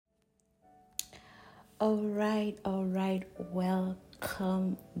All right.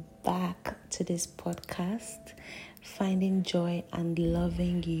 Welcome back to this podcast, Finding Joy and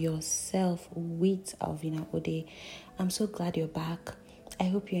Loving Yourself with Alvina Ode. I'm so glad you're back. I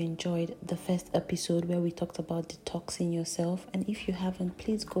hope you enjoyed the first episode where we talked about detoxing yourself. And if you haven't,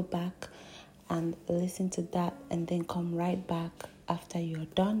 please go back and listen to that and then come right back after you're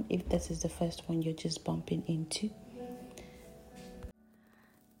done, if this is the first one you're just bumping into.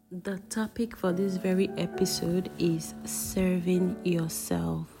 The topic for this very episode is serving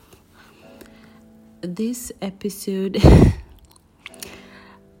yourself. This episode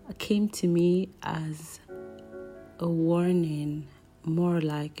came to me as a warning, more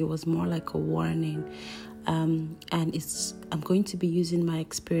like a warning. And I'm going to be using my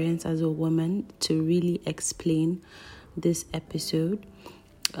experience as a woman to really explain this episode.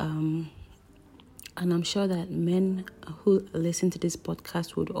 And I'm sure that men who listen to this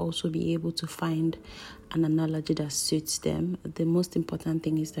podcast would also be able to find an analogy that suits them. The most important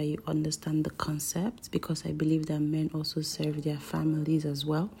thing is that you understand the concept, because I believe that men also serve their families as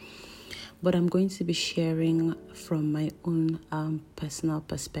well. But I'm going to be sharing from my own personal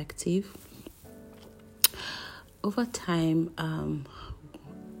perspective. Over time,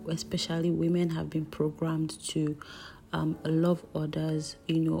 especially women have been programmed to love others,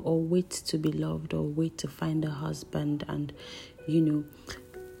 or wait to be loved, or wait to find a husband, and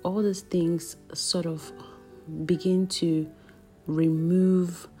all these things sort of begin to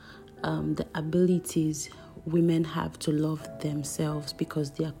remove the abilities women have to love themselves,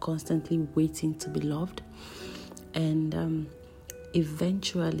 because they are constantly waiting to be loved. And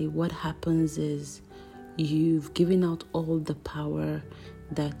eventually what happens is you've given out all the power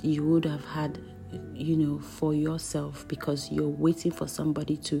that you would have had for yourself, because you're waiting for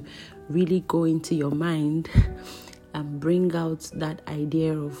somebody to really go into your mind and bring out that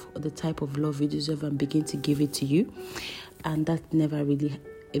idea of the type of love you deserve and begin to give it to you. And that never really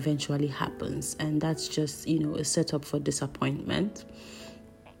eventually happens. And that's just, a setup for disappointment.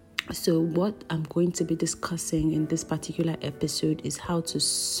 So what I'm going to be discussing in this particular episode is how to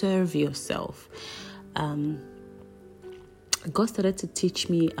serve yourself. God started to teach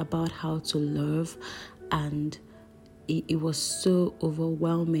me about how to love, and it was so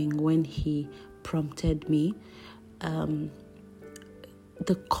overwhelming when He prompted me. The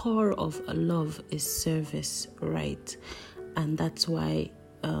core of love is service, right? And that's why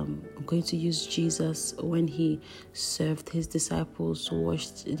I'm going to use Jesus when He served His disciples,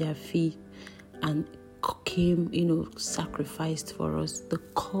 washed their feet, and came, sacrificed for us. The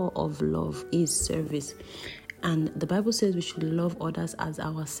core of love is service. And the Bible says we should love others as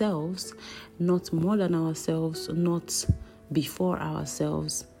ourselves, not more than ourselves, not before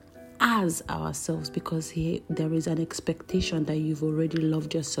ourselves, as ourselves, because there is an expectation that you've already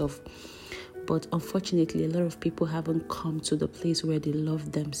loved yourself. But unfortunately, a lot of people haven't come to the place where they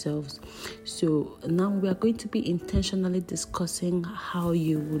love themselves. So now we are going to be intentionally discussing how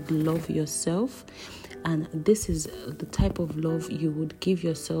you would love yourself. And this is the type of love you would give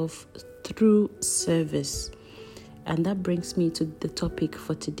yourself through service. And that brings me to the topic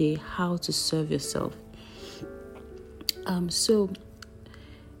for today, how to serve yourself. So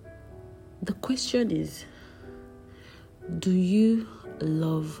the question is, do you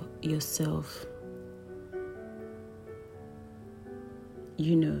love yourself?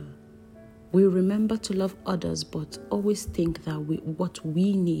 We remember to love others, but always think that what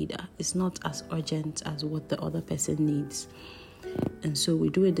we need is not as urgent as what the other person needs. And so we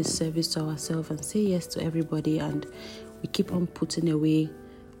do a disservice to ourselves and say yes to everybody, and we keep on putting away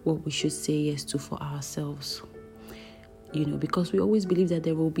what we should say yes to for ourselves. Because we always believe that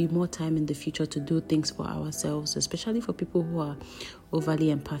there will be more time in the future to do things for ourselves, especially for people who are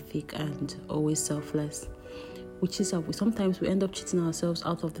overly empathic and always selfless. Which is how sometimes we end up cheating ourselves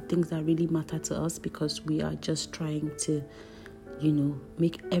out of the things that really matter to us, because we are just trying to,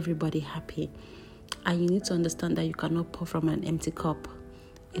 make everybody happy. And you need to understand that you cannot pour from an empty cup.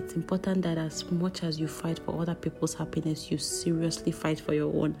 It's important that as much as you fight for other people's happiness, you seriously fight for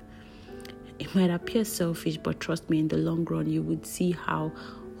your own. It might appear selfish, but trust me, in the long run, you would see how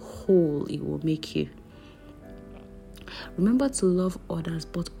whole it will make you. Remember to love others,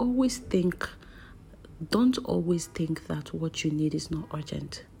 but don't always think that what you need is not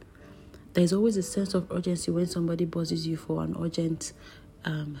urgent. There's always a sense of urgency when somebody buzzes you for an urgent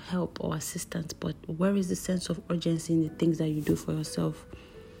help or assistance, but where is the sense of urgency in the things that you do for yourself?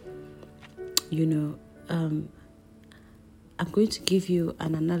 I'm going to give you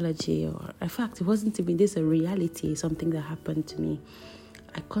an analogy, or in fact, it wasn't even this a reality, something that happened to me.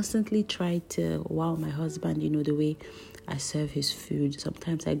 I constantly try to wow my husband, the way I serve his food.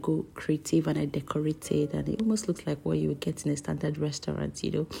 Sometimes I go creative and I decorate it, and it almost looks like what you would get in a standard restaurant,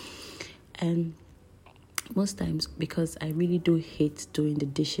 And most times, because I really do hate doing the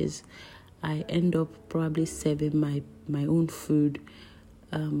dishes, I end up probably serving my own food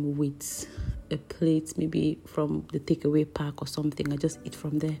with a plate, maybe from the takeaway pack or something. I just eat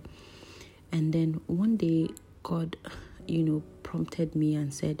from there. And then one day, God, prompted me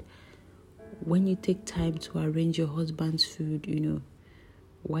and said, when you take time to arrange your husband's food,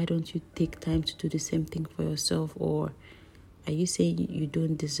 why don't you take time to do the same thing for yourself? Or are you saying you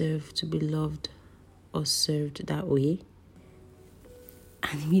don't deserve to be loved or served that way?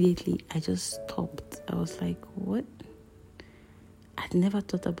 And immediately I just stopped. I was like, what? I'd never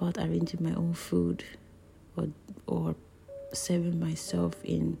thought about arranging my own food or serving myself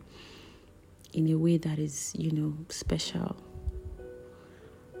in a way that is, special.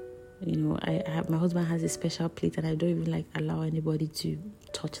 My husband has a special plate, and I don't even allow anybody to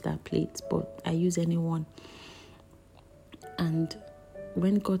touch that plate, but I use anyone. And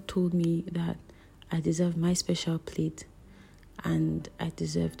when God told me that I deserve my special plate and I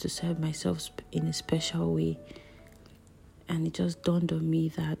deserve to serve myself in a special way, and it just dawned on me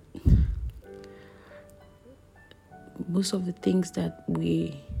that most of the things that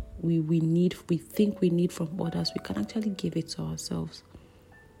we need, we think we need from others, we can actually give it to ourselves.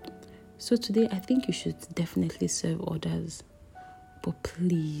 So today, I think you should definitely serve others, but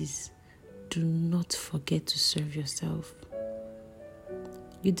please do not forget to serve yourself.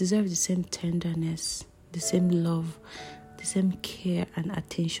 You deserve the same tenderness, the same love, the same care and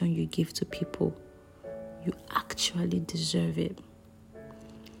attention you give to people. You actually deserve it.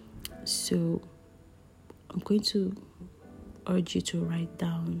 So I'm going to urge you to write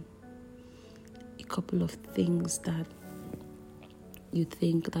down a couple of things that you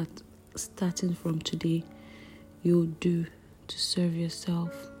think that starting from today you'll do to serve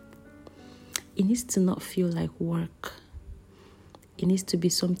yourself. It needs to not feel like work. It needs to be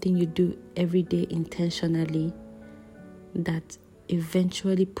something you do every day intentionally that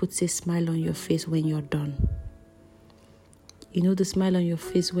eventually puts a smile on your face when you're done. The smile on your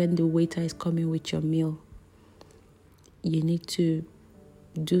face when the waiter is coming with your meal. You need to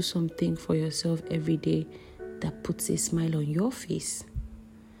do something for yourself every day that puts a smile on your face.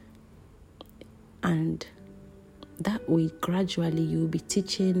 And that way, gradually, you'll be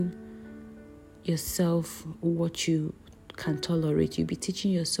teaching yourself what you can tolerate. You'll be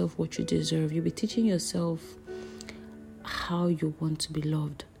teaching yourself what you deserve. You'll be teaching yourself how you want to be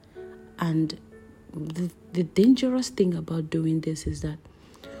loved. And the dangerous thing about doing this is that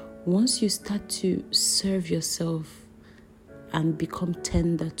once you start to serve yourself and become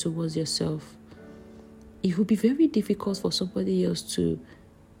tender towards yourself, it will be very difficult for somebody else to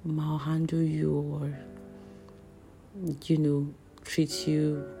malhandle you or, treat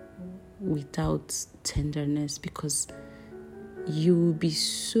you without tenderness, because you will be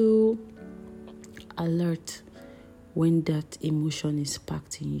so alert when that emotion is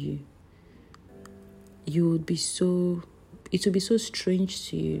packed in you. It will be so strange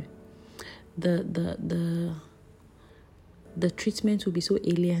to you. The treatment will be so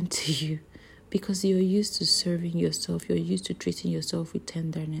alien to you, because you're used to serving yourself. You're used to treating yourself with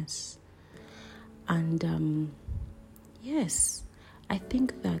tenderness. And yes, I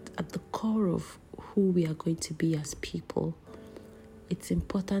think that at the core of who we are going to be as people, it's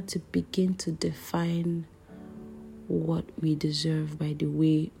important to begin to define what we deserve by the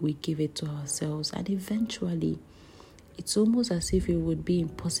way we give it to ourselves. And eventually, it's almost as if it would be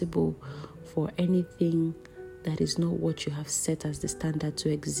impossible for anything that is not what you have set as the standard to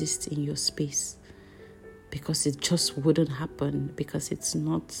exist in your space, because it just wouldn't happen, because it's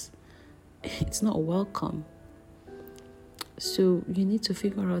not welcome. So you need to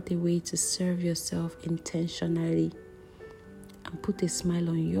figure out a way to serve yourself intentionally and put a smile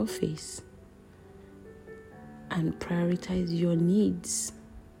on your face and prioritize your needs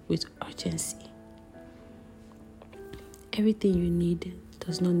with urgency. Everything you need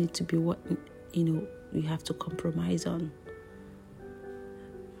does not need to be what you have to compromise on.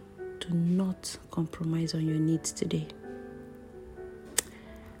 Do not compromise on your needs today.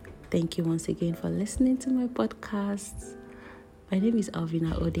 Thank you once again for listening to my podcast. My name is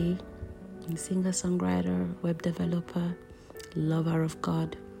Alvina Ode. I'm a singer-songwriter, web developer, lover of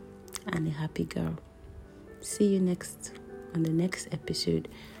God, and a happy girl. See you on the next episode,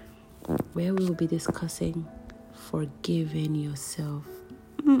 where we will be discussing forgiving yourself.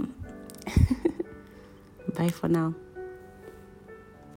 Bye for now.